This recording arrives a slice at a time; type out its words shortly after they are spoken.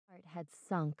had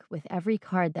sunk with every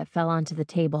card that fell onto the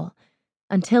table,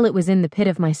 until it was in the pit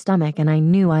of my stomach and I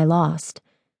knew I lost.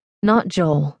 Not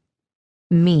Joel.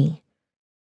 Me.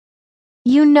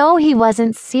 You know he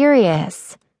wasn't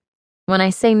serious. When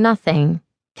I say nothing,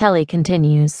 Kelly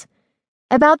continues.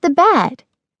 About the bed.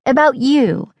 About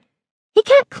you. He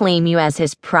can't claim you as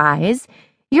his prize.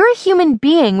 You're a human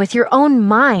being with your own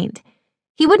mind.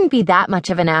 He wouldn't be that much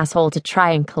of an asshole to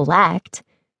try and collect.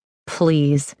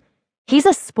 Please. He's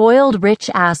a spoiled rich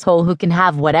asshole who can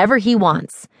have whatever he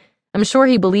wants. I'm sure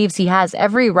he believes he has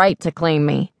every right to claim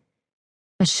me.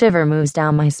 A shiver moves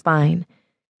down my spine,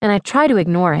 and I try to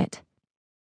ignore it.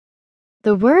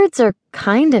 The words are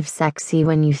kind of sexy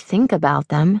when you think about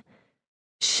them.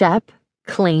 Shep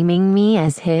claiming me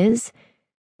as his,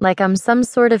 like I'm some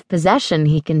sort of possession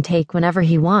he can take whenever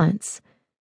he wants.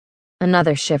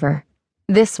 Another shiver,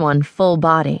 this one full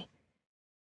body.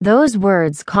 Those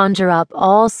words conjure up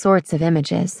all sorts of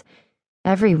images,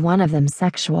 every one of them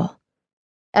sexual.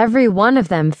 Every one of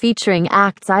them featuring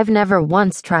acts I've never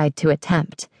once tried to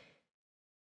attempt.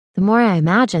 The more I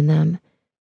imagine them,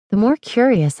 the more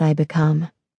curious I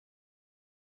become.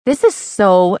 This is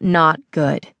so not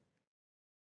good.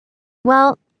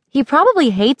 Well, he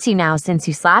probably hates you now since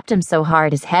you slapped him so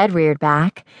hard his head reared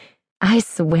back. I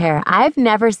swear, I've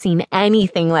never seen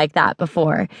anything like that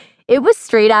before. It was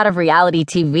straight out of reality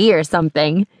TV or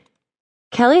something.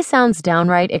 Kelly sounds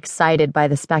downright excited by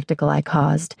the spectacle I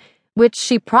caused, which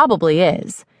she probably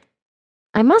is.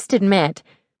 I must admit,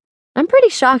 I'm pretty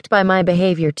shocked by my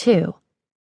behavior too.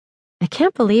 I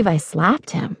can't believe I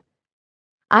slapped him.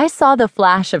 I saw the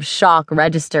flash of shock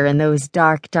register in those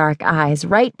dark eyes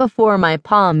right before my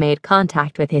palm made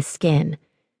contact with his skin.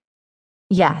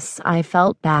 Yes, I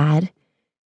felt bad.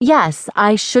 Yes,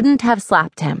 I shouldn't have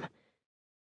slapped him.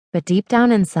 But deep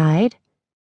down inside,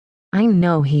 I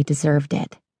know he deserved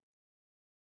it.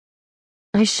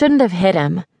 I shouldn't have hit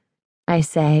him, I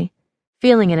say,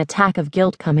 feeling an attack of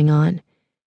guilt coming on.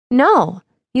 No,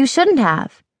 you shouldn't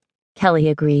have, Kelly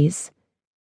agrees.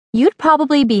 You'd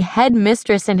probably be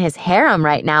headmistress in his harem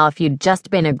right now if you'd just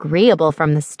been agreeable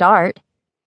from the start.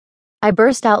 I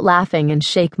burst out laughing and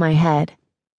shake my head.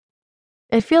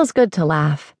 It feels good to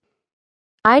laugh.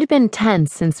 I'd been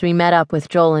tense since we met up with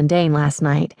Joel and Dane last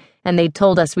night, and they'd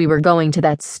told us we were going to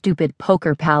that stupid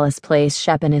poker palace place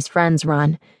Shep and his friends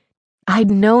run. I'd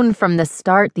known from the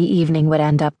start the evening would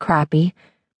end up crappy,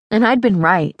 and I'd been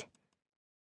right.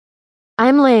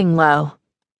 I'm laying low,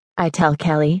 I tell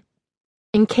Kelly,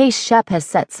 in case Shep has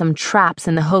set some traps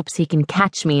in the hopes he can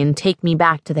catch me and take me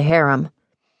back to the harem.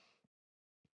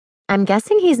 I'm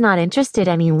guessing he's not interested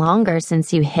any longer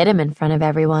since you hit him in front of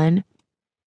everyone.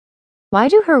 Why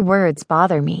do her words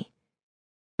bother me?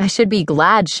 I should be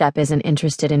glad Shep isn't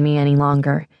interested in me any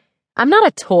longer. I'm not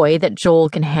a toy that Joel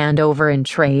can hand over and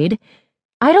trade.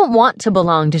 I don't want to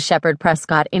belong to Shepard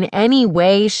Prescott in any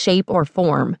way, shape, or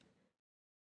form.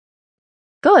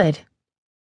 Good,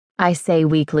 I say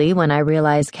weakly when I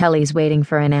realize Kelly's waiting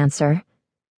for an answer.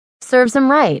 Serves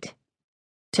him right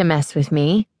to mess with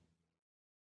me.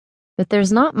 But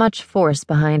there's not much force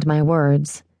behind my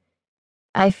words.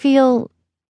 I feel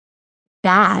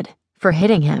bad for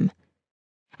hitting him.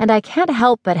 And I can't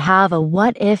help but have a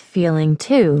what-if feeling,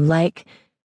 too, like,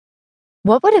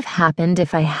 what would have happened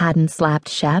if I hadn't slapped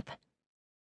Shep?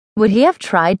 Would he have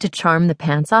tried to charm the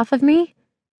pants off of me?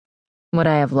 Would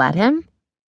I have let him?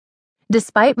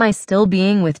 Despite my still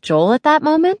being with Joel at that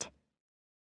moment?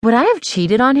 Would I have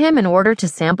cheated on him in order to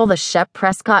sample the Shep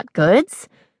Prescott goods?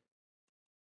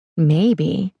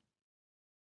 Maybe.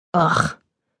 Ugh,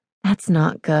 that's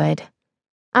not good.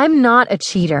 I'm not a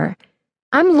cheater.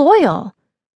 I'm loyal.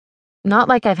 Not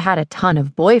like I've had a ton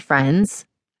of boyfriends.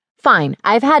 Fine,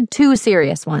 I've had 2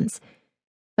 serious ones.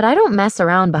 But I don't mess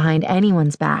around behind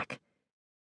anyone's back.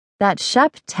 That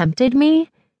Shep tempted me,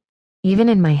 even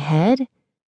in my head,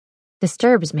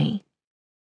 disturbs me.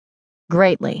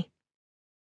 Greatly.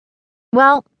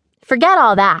 Well, forget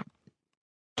all that.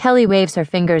 Kelly waves her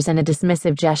fingers in a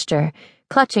dismissive gesture,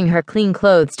 clutching her clean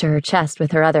clothes to her chest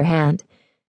with her other hand.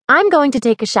 I'm going to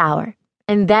take a shower,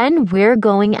 and then we're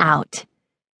going out.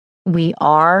 We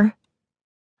are?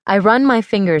 I run my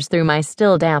fingers through my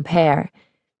still damp hair.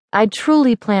 I'd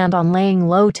truly planned on laying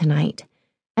low tonight.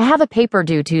 I have a paper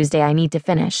due Tuesday I need to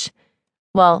finish.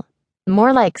 Well,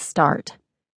 more like start.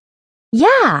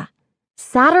 Yeah,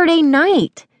 Saturday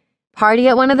night. Party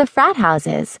at one of the frat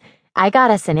houses. I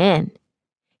got us an in.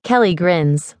 Kelly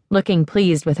grins, looking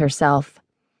pleased with herself.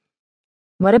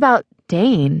 What about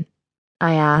Dane?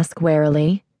 I ask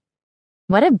warily.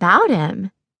 What about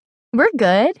him? We're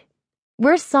good.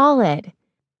 We're solid.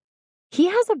 He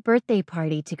has a birthday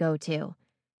party to go to.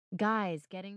 Guys getting